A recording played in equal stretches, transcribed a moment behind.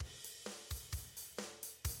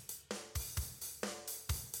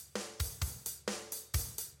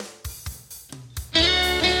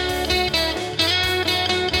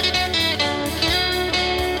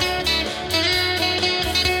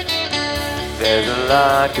There's a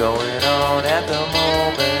lot going on at the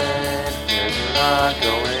moment. There's a lot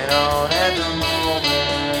going on at the moment.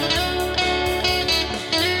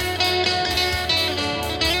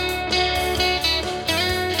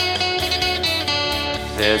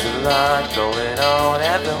 There's a lot going on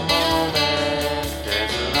at the moment.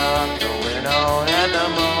 There's a lot going on at the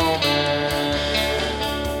moment.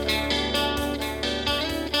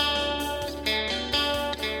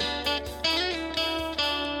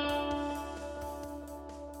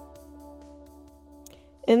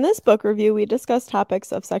 In this book review, we discuss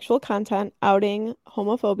topics of sexual content, outing,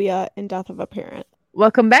 homophobia, and death of a parent.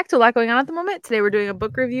 Welcome back to A Lot Going On at the Moment. Today we're doing a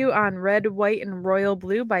book review on Red, White, and Royal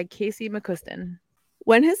Blue by Casey McCuistion.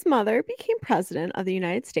 When his mother became president of the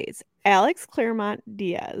United States, Alex Claremont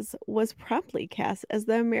Diaz was promptly cast as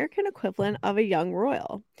the American equivalent of a young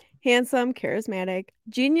royal. Handsome, charismatic,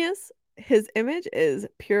 genius, his image is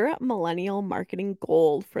pure millennial marketing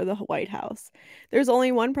gold for the White House. There's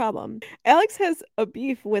only one problem. Alex has a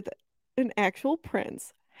beef with an actual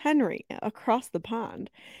prince, Henry, across the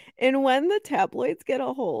pond. And when the tabloids get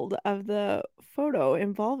a hold of the photo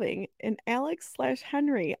involving an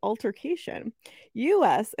Alex/Henry altercation,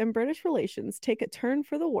 U.S. and British relations take a turn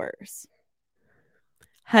for the worse.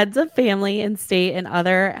 Heads of family and state and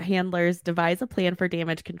other handlers devise a plan for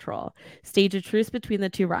damage control, stage a truce between the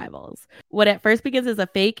two rivals. What at first begins as a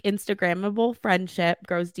fake Instagrammable friendship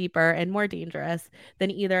grows deeper and more dangerous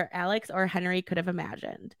than either Alex or Henry could have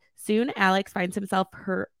imagined. Soon, Alex finds himself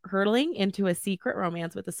hurtling into a secret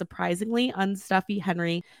romance with a surprisingly unstuffy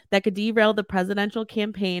Henry that could derail the presidential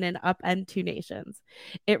campaign and upend two nations.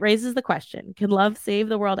 It raises the question, can love save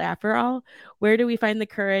the world after all? Where do we find the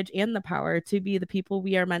courage and the power to be the people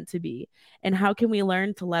we are meant to be? And how can we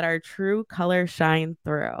learn to let our true color shine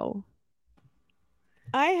through?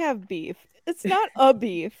 I have beef. It's not a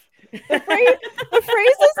beef. The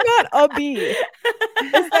phrase is not a beef.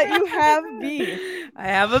 It's that you have beef. I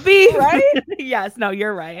have a beef. Right? Yes. No,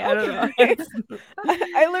 you're right. I don't know.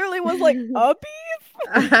 I literally was like, a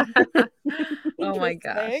beef? Oh my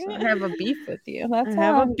gosh. I have a beef with you. That's I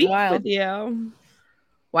have a beef wild. with you.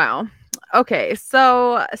 Wow. Okay.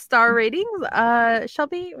 So star ratings.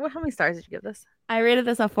 Shelby, how many stars did you give this? I rated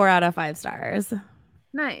this a 4 out of 5 stars.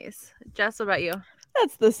 Nice. Jess, what about you?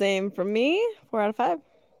 That's the same for me. 4 out of 5.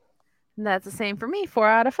 That's the same for me. 4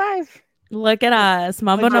 out of 5. Look at us.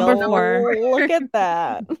 Mambo number 4. Look at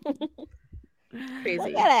that. Crazy.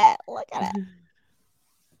 Look at it.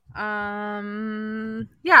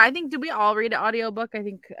 Yeah, I think, did we all read an audiobook? I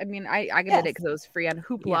did it because it was free on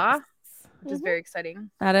Hoopla, which is very exciting.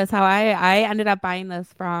 That is how I ended up buying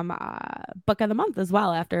this from Book of the Month as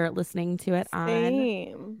well after listening to it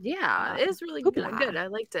on. Yeah, it is really Hoopla. good. I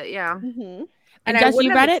liked it. Yeah. Mm-hmm. And Jess,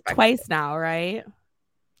 you read it twice now, right?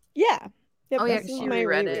 Yeah. Yep, Oh yeah, this is she my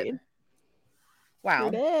reread reread. it. Wow.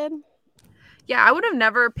 We did. Yeah, I would have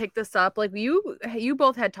never picked this up. Like you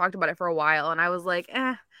both had talked about it for a while, and I was like,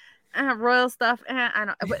 royal stuff. I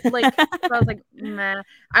don't. But like, so I was like, meh.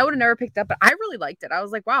 I would have never picked up, but I really liked it. I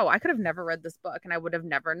was like, wow, I could have never read this book, and I would have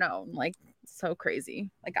never known. Like, so crazy.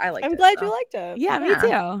 Like, I liked it. I'm glad you liked it. Yeah, me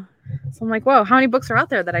too. So I'm like, whoa, how many books are out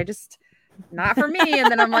there that I just not for me?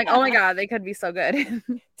 And then I'm like, oh my god, they could be so good.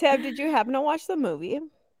 Tab, did you happen to watch the movie?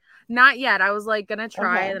 Not yet. I was like gonna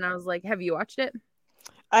try, Okay. and I was like, have you watched it?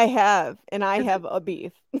 I have, and I have a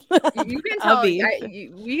beef. You can tell. We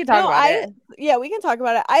can talk about it. Yeah, we can talk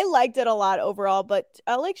about it. I liked it a lot overall, but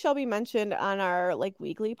like Shelby mentioned on our like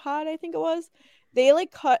weekly pod, I think it was, they had to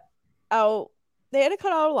cut out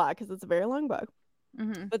a lot because it's a very long book.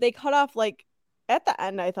 Mm-hmm. But they cut off like at the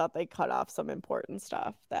end. I thought they cut off some important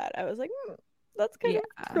stuff that I was like, that's kind of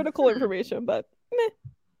critical information, but meh.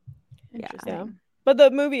 Interesting. Yeah. But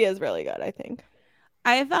the movie is really good, I think.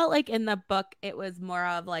 I felt like in the book it was more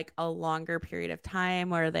of like a longer period of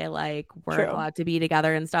time where they like weren't allowed to be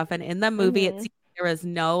together and stuff. And in the movie it seemed there was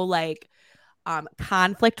no like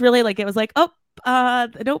conflict really. Like it was like, nope,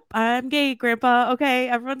 I'm gay, grandpa. Okay,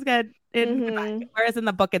 everyone's good. Whereas in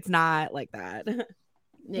the book it's not like that.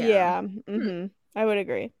 Yeah. Mm-hmm. I would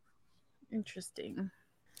agree. Interesting.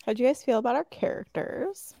 How'd you guys feel about our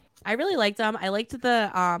characters? I really liked them. I liked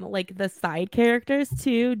the side characters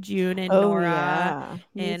too, June and Nora.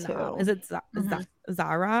 Yeah, and is it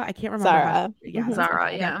Zara? I can't remember. Zara.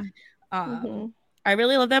 Zara. Yeah. I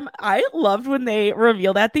really love them. I loved when they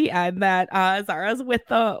revealed at the end that Zara's with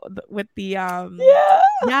the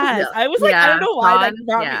Yes. I was like, I don't know why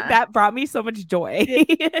that brought me so much joy.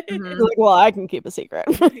 Like, well, I can keep a secret.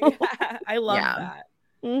 I love that.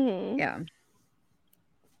 Mm-hmm. Yeah.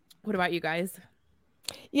 What about you guys?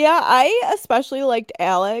 Yeah, I especially liked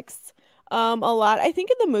Alex. A lot. I think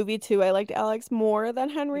in the movie too, I liked Alex more than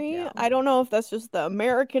Henry. too. I don't know if that's just the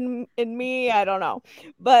American in me. I don't know.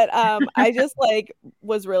 But I just like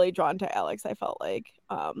was really drawn to Alex, I felt like.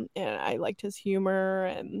 And I liked his humor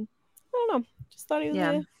and I don't know. Just thought he was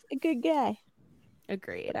Yeah. a good guy.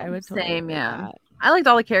 Agreed. I would totally Same, agree yeah. with that. I liked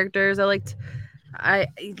all the characters. I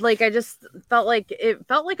just felt like it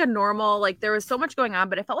felt like a normal, like there was so much going on,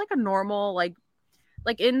 but it felt like a normal, like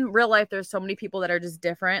in real life, there's so many people that are just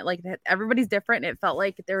different. Like everybody's different. It felt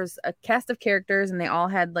like there was a cast of characters and they all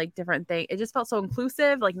had like different things. It just felt so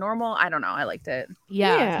inclusive, like normal. I don't know. I liked it.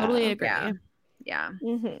 Yeah, totally agree. Yeah. Yeah.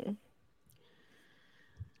 Mm-hmm.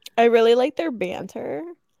 I really liked their banter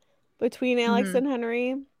between Alex and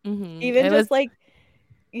Henry. Mhm. Even It just was like,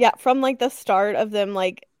 from like the start of them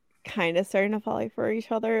like kind of starting to fall for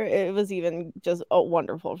each other, it was even just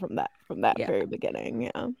wonderful from that Yeah. very beginning.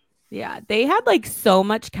 Yeah, they had like so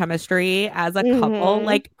much chemistry as a couple, Mhm.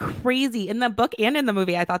 like crazy in the book and in the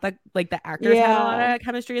movie. I thought that like the actors had a lot Yeah. of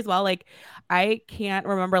chemistry as well. Like I can't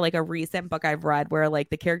remember like a recent book I've read where like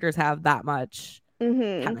the characters have that much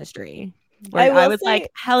Mhm. chemistry. I Where I will was like, say,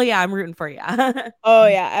 hell yeah, I'm rooting for you. oh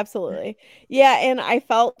yeah, absolutely. Yeah, and I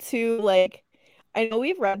felt too like I know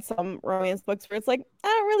we've read some romance books where it's like I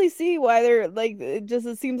don't really see why they're like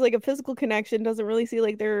it seems like a physical connection doesn't really see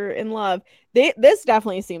like they're in love. This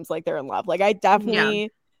definitely seems like they're in love. Like I definitely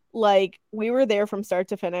like we were there from start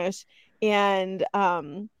to finish and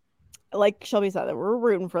like Shelby said that we're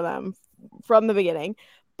rooting for them from the beginning.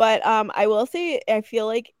 But I will say I feel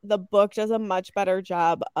like the book does a much better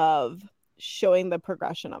job of showing the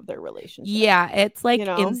progression of their relationship. Yeah, it's like You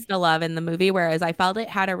know? insta love in the movie, whereas I felt it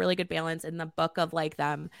had a really good balance in the book of like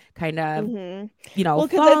them kind of, Mhm. Well,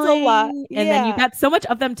 'cause it's a lot. falling, and then you Yeah. got so much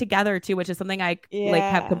of them together too, which is something I like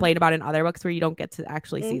have Yeah. complained about in other books where you don't get to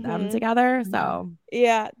actually see them Mhm. together. So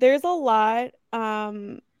Yeah, there's a lot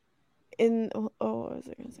in what was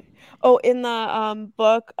I gonna say? Oh, in the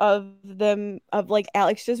book of them of like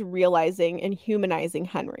Alex just realizing and humanizing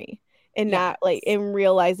Henry and not like yes, in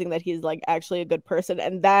realizing that he's like actually a good person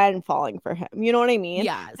and then falling for him. You know what I mean?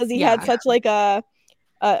 yes, Because he yeah, had such like a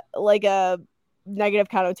negative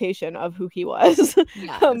connotation of who he was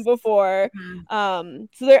yes. before. Mhm.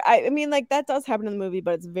 So there I mean like that does happen in the movie,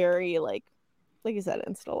 but it's very like you said,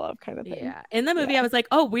 insta love kind of thing. Yeah. In the movie, Yeah. I was like,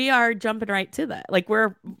 oh, we are jumping right to that. Like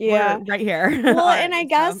we're Yeah. right here. Well, and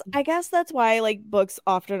already, I guess that's why like books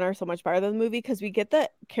often are so much better than the movie because we get the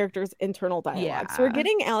character's internal dialogue. So we're Yeah.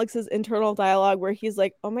 getting Alex's internal dialogue where he's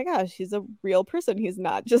like, "Oh my gosh, he's a real person. He's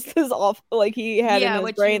not just this awful like he had in his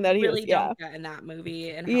which brain you that he was." really don't get in that movie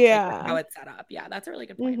and how, Yeah. how it's set up. Yeah, that's a really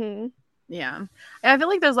good point. Mm-hmm. Yeah. And I feel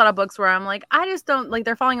like there's a lot of books where I'm like, I just don't like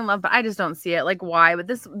they're falling in love, but I just don't see it. Like why? But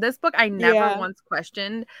this book I never Yeah. once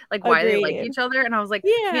questioned like why they liked Agreed. each other. And I was like,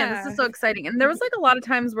 man, this Yeah. is so exciting. And there was like a lot of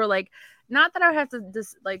times where like not that I would have to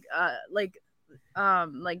just like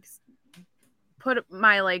put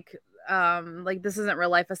my like this isn't real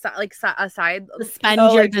life aside Suspend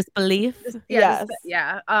Oh, your like- disbelief. Yes.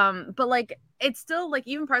 but like it's still like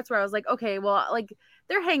even parts where I was like, okay, well, like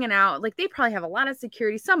they're hanging out, like they probably have a lot of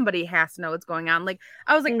security, somebody has to know what's going on. Like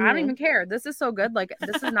I was like, I don't Mhm. even care, this is so good, like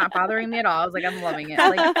this is not bothering me at all. I was like, I'm loving it.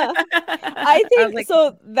 Like I think like,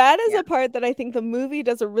 so that is yeah. a part that I think the movie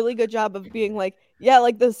does a really good job of being like, yeah,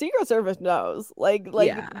 like the Secret Service knows. Like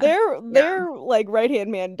Yeah. their like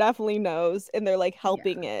right-hand man definitely knows and they're like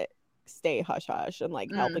helping it stay hush hush and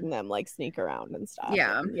like helping them like sneak around and stuff.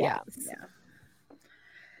 Yeah. And, Yeah.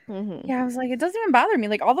 Mhm. Yeah, I was like, it doesn't even bother me.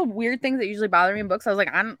 Like all the weird things that usually bother me in books, I was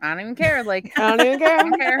like, I don't even care. Like I don't even care. I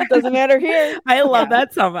don't care. Doesn't matter here. I love Yeah.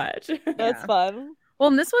 that so much. That's Yeah. fun. Well,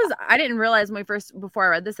 and this was, I didn't realize before I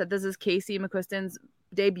read this, that this is Casey McQuiston's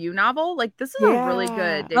debut novel. Like, this is a really Yeah.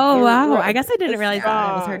 good debut. Oh wow! Right. I guess I didn't It's realize that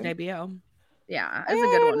it was her strong. debut. Yeah, I it's a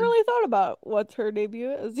good hadn't one. really thought about what her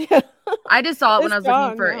debut is. Yeah. I just saw it when It's I was looking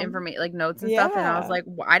strong, for yeah. information, like notes and stuff, and I was Yeah. like,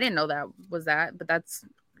 I didn't know that was that, but it's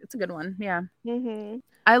a good one. Yeah. Mm-hmm.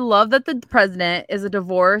 I love that the president is a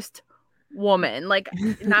divorced woman. Like,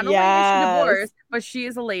 not only is she Yes. divorced, but she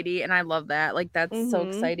is a lady, and I love that. Like, that's so Mhm.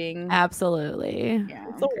 exciting. Absolutely. Yeah,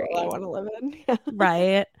 It's a world I great. want to live in.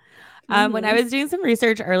 Right. When I Mhm. was doing some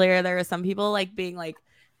research earlier, there were some people like being like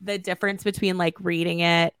the difference between like reading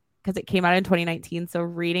it because it came out in 2019. So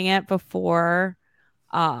reading it before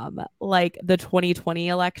like the 2020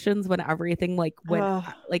 elections when everything like went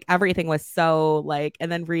Ugh. like everything was so like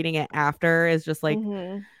and then reading it after is just like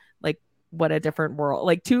Mhm. what a different world,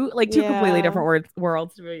 like two completely Yeah. different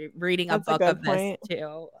worlds to be reading a That's a book good of point. this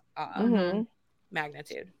too. Mhm.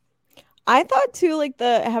 Magnitude. I thought too, like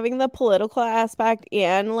having the political aspect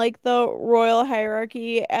and like the royal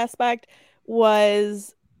hierarchy aspect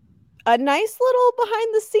was a nice little behind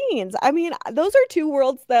the scenes. I mean, those are two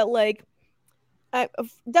worlds that like I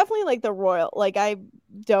definitely like the royal. Like I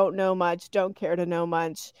don't know much, don't care to know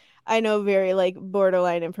much. I know very like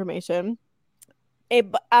borderline information.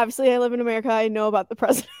 But obviously I live in America. I know about the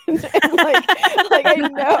president and like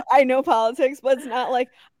I know politics, but it's not like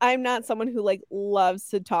I'm not someone who like loves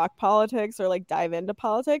to talk politics or like dive into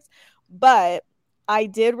politics. But I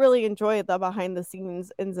did really enjoy the behind the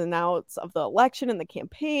scenes ins and outs of the election and the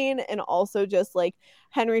campaign, and also just like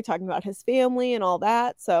Henry talking about his family and all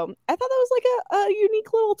that. So I thought that was like a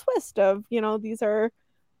unique little twist of, you know, these are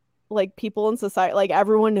like people in society, like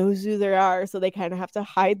everyone knows who they are, so they kind of have to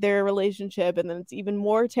hide their relationship, and then it's even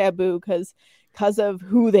more taboo because of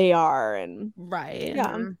who they are. And Right.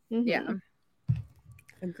 yeah. Mm-hmm. Yeah.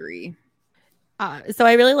 Agree. So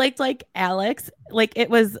I really liked like Alex, like it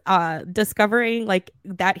was discovering like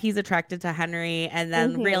that he's attracted to Henry, and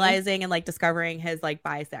then realizing and like discovering his like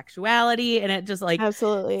bisexuality, and it just like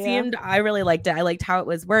absolutely seemed, I really liked it. I liked how it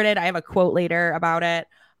was worded. I have a quote later about it.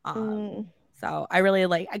 So I really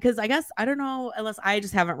like, because I guess, I don't know, unless I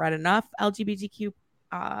just haven't read enough LGBTQ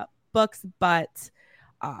books, but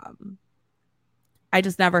I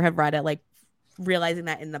just never have read it, like realizing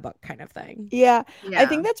that in the book kind of thing. Yeah. I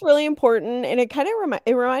think that's really important. And it kind of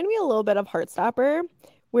it reminded me a little bit of Heartstopper,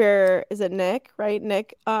 where is it Nick, right?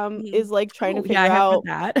 Nick is like trying to figure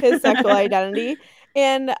out his sexual identity.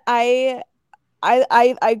 And I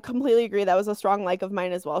completely agree. That was a strong like of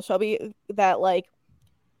mine as well, Shelby, that like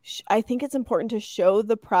I think it's important to show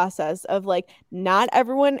the process of like not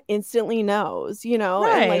everyone instantly knows, you know,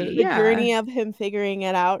 and like the journey of him figuring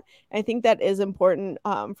it out. I think that is important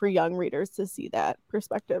for young readers to see that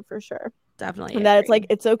perspective for sure. Definitely. And that it's like,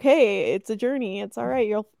 it's okay. It's a journey. It's all right.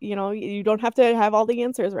 You know, you don't have to have all the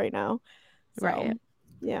answers right now. So, right.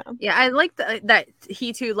 Yeah, I like that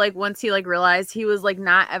he too, like once he like realized, he was like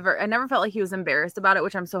not ever, I never felt like he was embarrassed about it,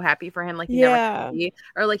 which I'm so happy for him. Like he never be,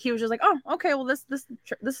 or like he was just like, oh, okay, well this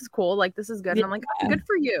is cool, like this is good. And I'm like, oh, good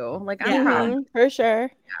for you, like I'm proud. For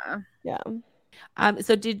sure. Yeah.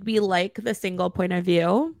 So did we like the single point of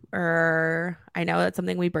view? Or I know that's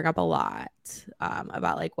something we bring up a lot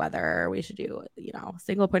about like whether we should do, you know,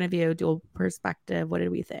 single point of view, dual perspective. What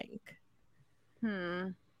did we think?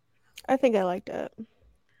 I think I liked it.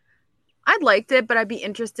 I liked it, but I'd be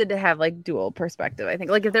interested to have like dual perspective. I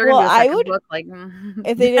think like if they're gonna do a second book, like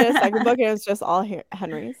if they did a second book and it's just all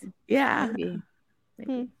Henry's, maybe.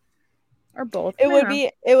 Or both. It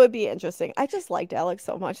would be interesting. I just liked Alex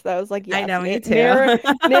so much that I was like, yes, I know, me too.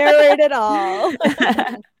 Narrate it all.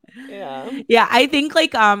 Yeah, I think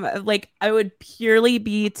like I would purely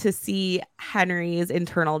be to see Henry's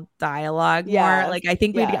internal dialogue more. Like I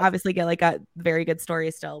think we'd obviously get like a very good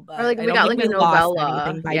story still, but or like we got like a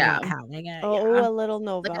novella by not having it. A little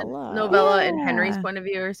novella, like a novella in Henry's point of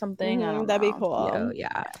view or something. That'd be cool.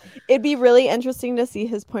 Yeah, it'd be really interesting to see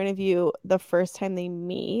his point of view the first time they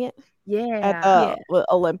meet. At the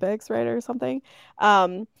Olympics, right, or something.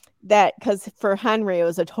 That because for Henry it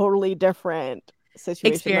was a totally different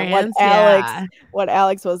situation than what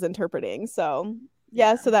Alex was interpreting. So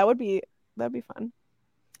so that would be fun.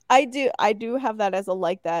 I do have that as a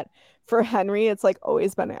like that for Henry. It's like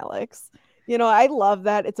always been Alex. You know, I love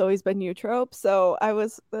that it's always been you trope. So it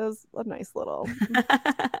was a nice little.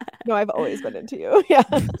 No, I've always been into you. Yeah.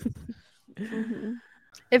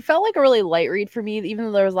 It felt like a really light read for me, even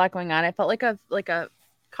though there was a lot going on. I felt like a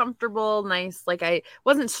comfortable, nice, like I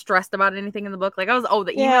wasn't stressed about anything in the book. Like the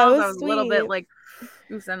emails, I was a little bit like,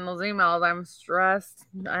 you send those emails, I'm stressed.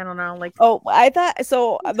 I don't know, like I thought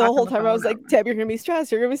so the whole time I was like, Tab, you're gonna be stressed,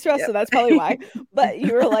 so that's probably why. But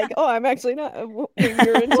you were like, oh, I'm actually not.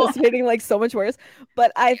 You're anticipating like so much worse.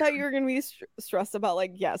 But I thought you were gonna be stressed about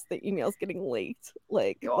like, yes, the email's getting leaked.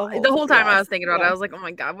 Like the whole time I was thinking about it, I was like, oh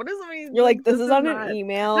my god, what is it? You're like, this is on an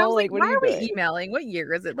email. I was like, what why are we emailing? What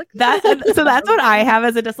year is it? Like that's what I have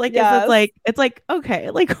as a dislike. It's like okay,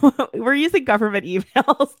 like we're using government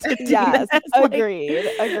emails to do this. Agreed.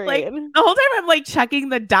 Like the whole time I'm like checking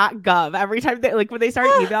the .gov every time they when they start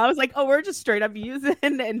email. I was like, oh, we're just straight up using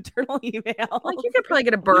internal email. Like you could probably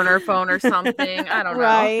get a burner phone or something. I don't know.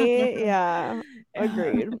 Right? Yeah.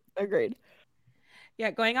 Agreed. Yeah,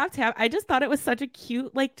 going off tab. I just thought it was such a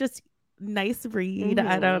cute, like just nice read.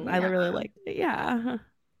 I really liked it. Yeah.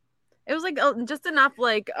 It was like just enough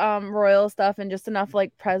like royal stuff and just enough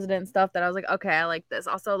like president stuff that I was like, okay, I like this.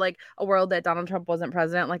 Also like a world that Donald Trump wasn't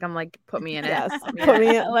president. Like I'm like, put me in it. Yes,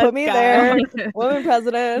 put me there. Woman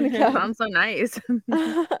president. Yeah. Sounds so nice.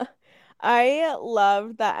 I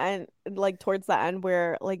loved that end, like towards the end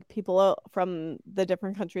where like people from the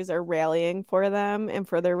different countries are rallying for them and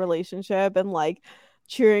for their relationship and like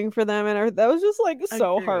cheering for them, and that was just like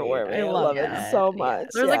so Agreed. heartwarming. I I love it love so it. much.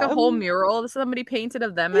 There's like a Yeah. whole mural that somebody painted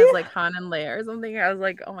of them as like Han and Leia or something. I was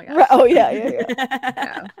like, oh my god. Right. Oh yeah.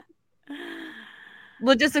 Yeah.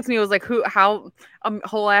 Logistics me was like, how a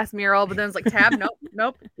whole ass mural, but then it's like Tab,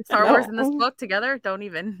 nope. Star Wars and this book together, don't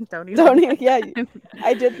even. Yeah,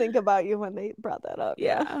 I did think about you when they brought that up.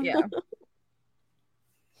 Yeah.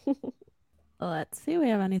 Let's see. We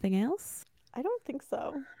have anything else? I don't think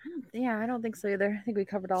so. Yeah, I don't think so either. I think we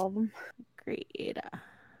covered all of them. Great.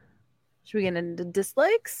 Should we get into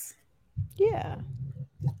dislikes? Yeah.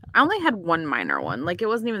 I only had one minor one. Like, it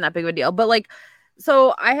wasn't even that big of a deal. But like,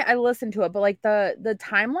 so I listened to it, but like the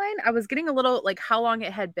timeline, I was getting a little like how long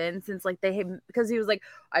it had been since like they had, because he was like,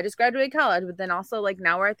 I just graduated college, but then also like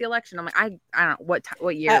now we're at the election. I'm like, I don't know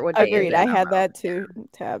what year, what day. Agreed. I had that too,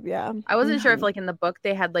 Tab. Yeah. I wasn't sure if like in the book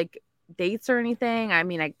they had like dates or anything. I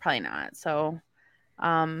mean, probably not. So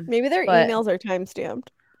maybe their emails are time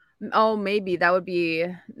stamped. Oh, maybe that would be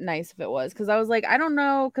nice if it was, because I was like, I don't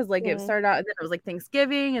know, because like it started out and then it was like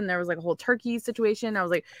Thanksgiving and there was like a whole turkey situation. I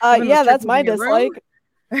was like, yeah, that's my dislike.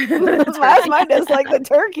 That's my dislike, the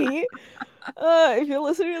turkey. If you're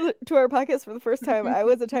listening to our podcast for the first time, I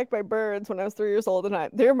was attacked by birds when I was 3 years old, and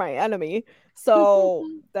they're my enemy. So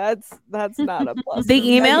that's not a plus. The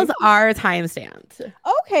emails are timestamped.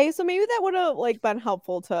 Okay, so maybe that would have like been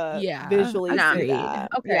helpful to visually see that.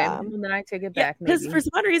 Okay, well, then I take it back. Because for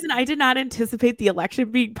some reason I did not anticipate the election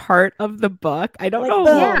being part of the book. I don't know.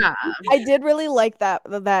 Yeah, I did really like that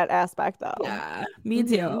aspect though. Yeah, me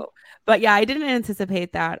too. But yeah, I didn't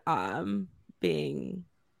anticipate that being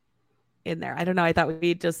in there. I don't know. I thought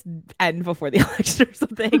we'd just end before the election or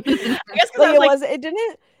something. I guess it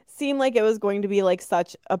didn't seem like it was going to be like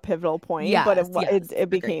such a pivotal point, but it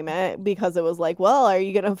became it, because it was like, well, are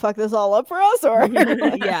you gonna fuck this all up for us, or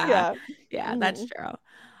yeah, that's true.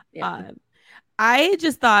 I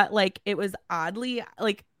just thought like it was oddly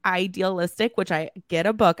like idealistic, which I get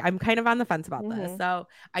a book. I'm kind of on the fence about this. So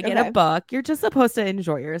I get a book. You're just supposed to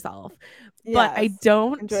enjoy yourself, but I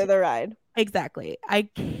don't enjoy the ride. Exactly. I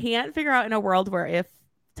can't figure out in a world where if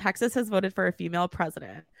Texas has voted for a female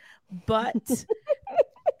president, but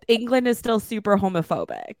England is still super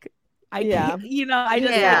homophobic. I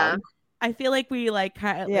feel like we like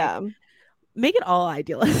kind of like, make it all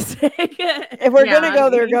idealistic. If we're gonna go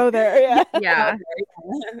there, go there. Yeah.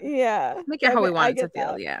 Make it how we want it to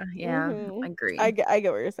feel. Yeah. I agree. I get what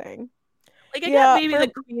you're saying. Like, I got maybe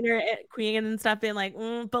the queen and stuff being like,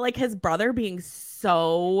 but like his brother being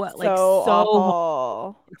so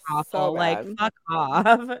awful. So like, fuck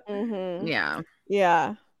off. Yeah.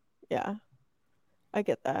 I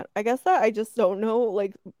get that. I guess that I just don't know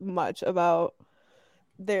like much about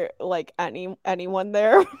their like anyone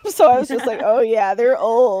there. So I was just like, oh yeah, they're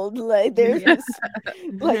old. Like they're just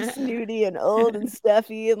like snooty and old and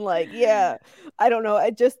stuffy and like, yeah. I don't know.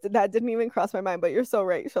 That didn't even cross my mind, but you're so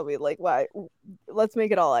right, Shelby. Like, why? Let's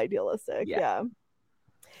make it all idealistic. Yeah. And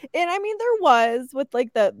I mean, there was with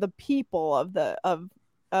like the people of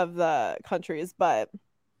the countries, but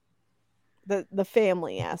the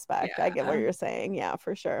family aspect, I get what you're saying. Yeah,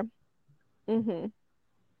 for sure.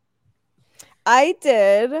 I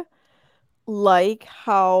did like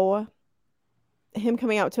how him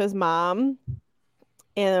coming out to his mom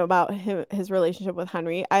and about his relationship with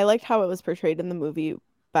Henry. I liked how it was portrayed in the movie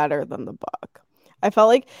better than the book. I felt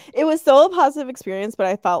like it was still a positive experience, but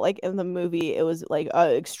I felt like in the movie it was like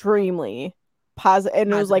extremely positive,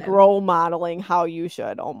 and it was like role modeling how you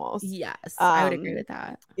should almost. Yes, I would agree with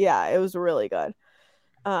that. Yeah, it was really good.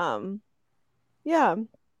 Yeah.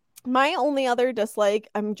 My only other dislike,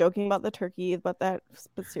 I'm joking about the turkey, but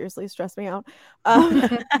seriously stressed me out. I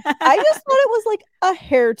just thought it was like a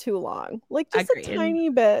hair too long, like just a tiny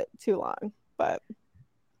bit too long, but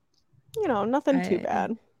you know, nothing too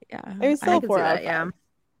bad. Yeah, I mean, still 4 out of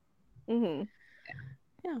 5.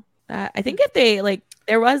 I think if they like,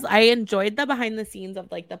 I enjoyed the behind the scenes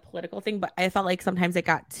of like the political thing, but I felt like sometimes it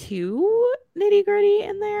got too nitty gritty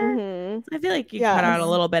in there. So I feel like you cut out a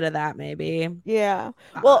little bit of that, maybe. Yeah.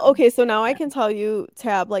 Well, okay. So now I can tell you,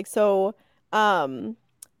 Tab, like, so, in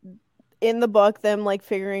the book, them like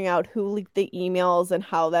figuring out who leaked the emails and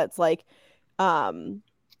how that's like,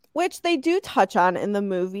 which they do touch on in the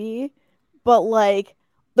movie, but like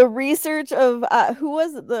the research of who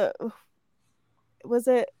was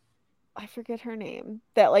it? I forget her name,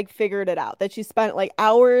 that like figured it out, that she spent like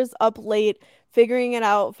hours up late figuring it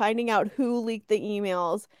out, finding out who leaked the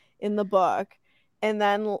emails in the book, and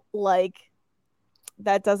then like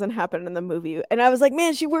that doesn't happen in the movie. And I was like,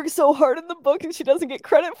 man, she worked so hard in the book and she doesn't get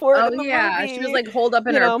credit for it in the movie. She was like holed up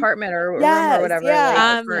in her apartment or room or whatever.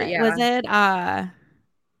 Yeah. Was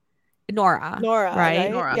Nora, Nora,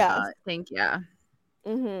 right? Nora, Yes. I think, yeah.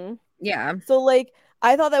 Mm-hmm. Yeah. So like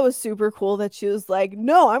I thought that was super cool that she was like,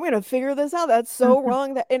 no, I'm gonna figure this out. That's so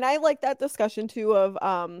wrong. And I like that discussion too of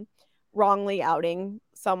wrongly outing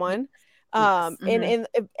someone. Yes. And in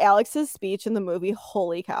Alex's speech in the movie,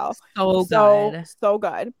 holy cow. So good. So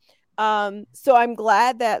good. So I'm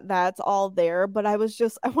glad that that's all there, but I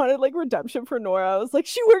wanted like redemption for Nora. I was like,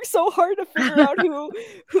 she worked so hard to figure out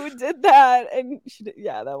who did that, and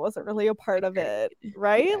that wasn't really a part of it,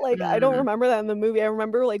 right? Like I don't remember that in the movie. I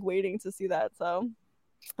remember like waiting to see that, so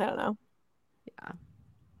I don't know. Yeah.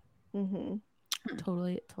 Mm-hmm.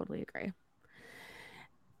 Totally agree.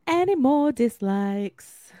 Any more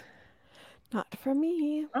dislikes? Not for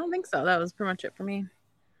me. I don't think so. That was pretty much it for me.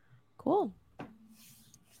 Cool.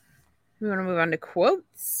 We want to move on to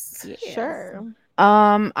quotes. Yes. Sure.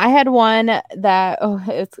 I had one that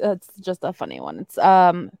it's just a funny one. It's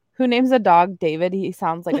who names a dog David? He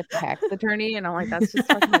sounds like a tax attorney, and I'm like, that's just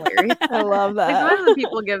fucking hilarious. I love Like, that. sometimes when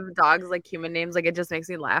people give dogs like human names, like it just makes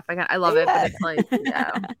me laugh. I love it, but it's like,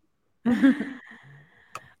 yeah.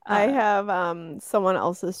 I have someone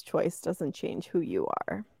else's choice doesn't change who you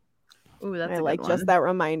are. Ooh, that's I a like good just one. that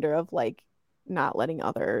reminder of like not letting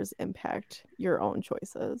others impact your own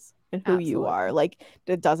choices and who you Absolutely. are. Like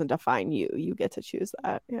it doesn't define you. You get to choose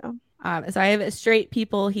that. Yeah. So I have straight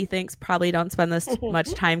people he thinks probably don't spend this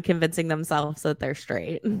much time convincing themselves that they're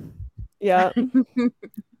straight. Yeah.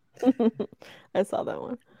 I saw that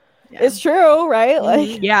one. Yeah. It's true, right?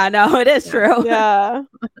 Like Yeah, no, it is true. yeah.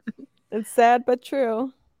 It's sad but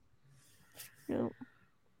true. Yeah.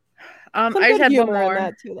 I Some just good had one humor in more.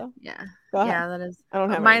 that too, though. Yeah. Go ahead. Yeah, that is. I don't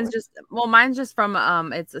have mine's any mine's just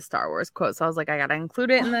from it's a Star Wars quote, so I was like, I gotta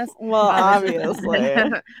include it in this. Well, obviously.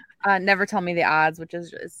 Never tell me the odds, which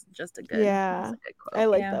is just a good. Yeah. It's a good quote. I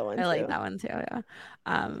like Yeah. that one. I like that one too. Yeah.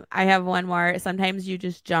 I have one more. Sometimes you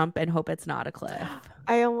just jump and hope it's not a cliff.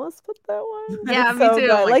 I almost put that one. Yeah, It's me so too. good.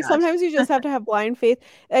 Oh my Like gosh. sometimes you just have to have blind faith.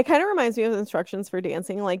 It kind of reminds me of instructions for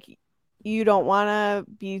dancing. Like you don't want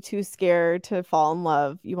to be too scared to fall in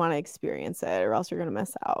love. You want to experience it, or else you're gonna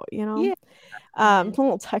miss out. Yeah. It's a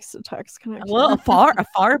little text to text connection. Well, a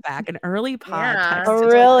far back, an early pod. Yeah. text Oh, to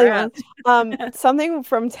really? text. Something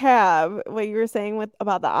from Tab, what you were saying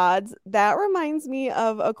about the odds, that reminds me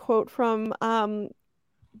of a quote from the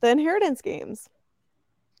Inheritance Games.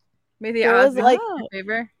 May the There odds was, be like- in your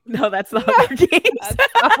favor. No, that's the Hunger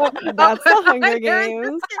Games. That's the Hunger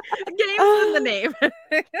Games. Games in the name.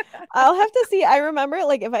 I'll have to see. I remember,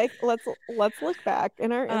 like, if I let's look back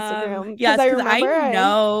in our Instagram. Yes, I because remember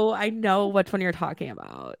I know which one you're talking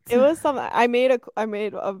about. it was something. I made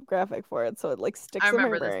a graphic for it, so it like sticks I in my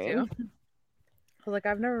remember this brain. too. I was like,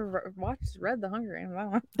 I've never read the Hunger Games.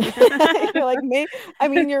 Wow. You're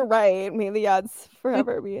like, you're right. May the odds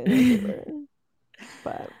forever be in your favor.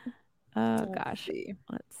 But Oh gosh,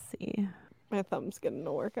 let's see. my thumb's getting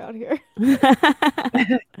a workout here.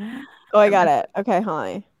 Oh, I got it. Okay,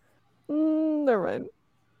 hi. Never mind.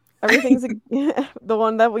 Everything's the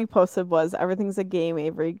one that we posted was everything's a game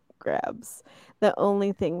Avery grabs. The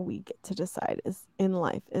only thing we get to decide in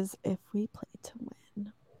life is if we play to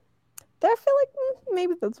win. I feel like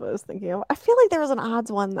maybe that's what I was thinking of. I feel like there was an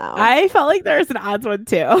odds one though. I felt like there was an odds one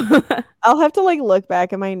too. I'll have to like look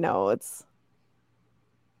back at my notes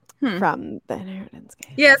Hmm. from the Inheritance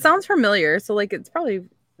Game. Yeah, it sounds familiar. So like, it's probably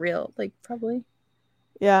real. Like probably.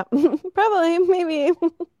 Yeah, probably, maybe.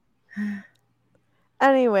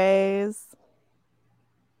 Anyways,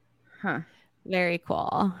 Huh. Very cool.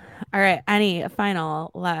 All right. Any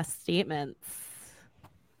final last statements?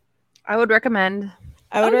 I would recommend.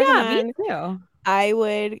 I would Yeah, recommend. me too. I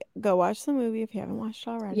would go watch the movie if you haven't watched it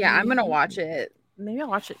already. Yeah, I'm gonna watch it. Maybe I'll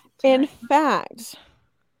watch it. In tonight. fact,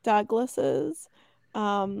 Douglas's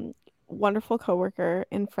wonderful coworker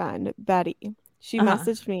and friend Betty, she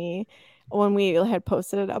messaged me when we had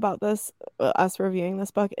posted about this, us reviewing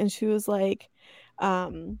this book, and she was like,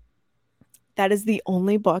 that is the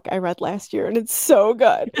only book I read last year, and it's so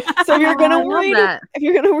good. So if you're I gonna love read that. if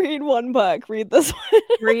you're gonna read one book, read this one.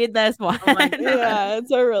 Read this one. Oh my God. Yeah,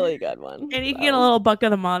 it's a really good one. And you can So. get a little book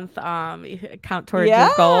of the month count towards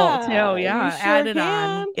your goal too. Yeah, Yeah, you add sure it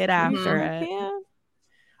on. can. Get You after sure it. can.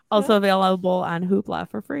 Also available on Hoopla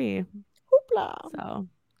for free. Hoopla. So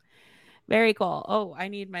very cool. Oh, I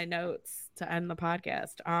need my notes to end the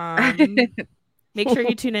podcast. Make sure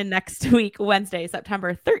you tune in next week, Wednesday,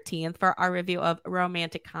 September 13th, for our review of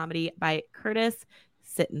Romantic Comedy by Curtis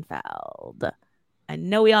Sittenfeld. I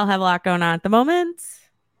know we all have a lot going on at the moment.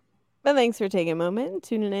 But thanks for taking a moment and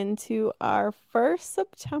tuning in to our first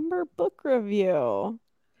September book review.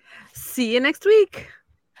 See you next week.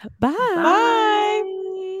 Bye.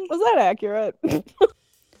 Bye. Was that accurate?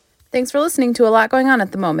 Thanks for listening to A Lot Going On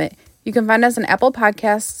at the Moment. You can find us on Apple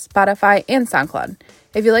Podcasts, Spotify, and SoundCloud.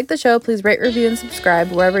 If you like the show, please rate, review, and subscribe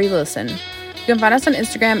wherever you listen. You can find us on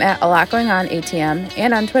Instagram at A Lot Going On ATM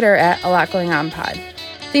and on Twitter at A Lot Going On Pod.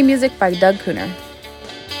 Theme music by Doug Cooner.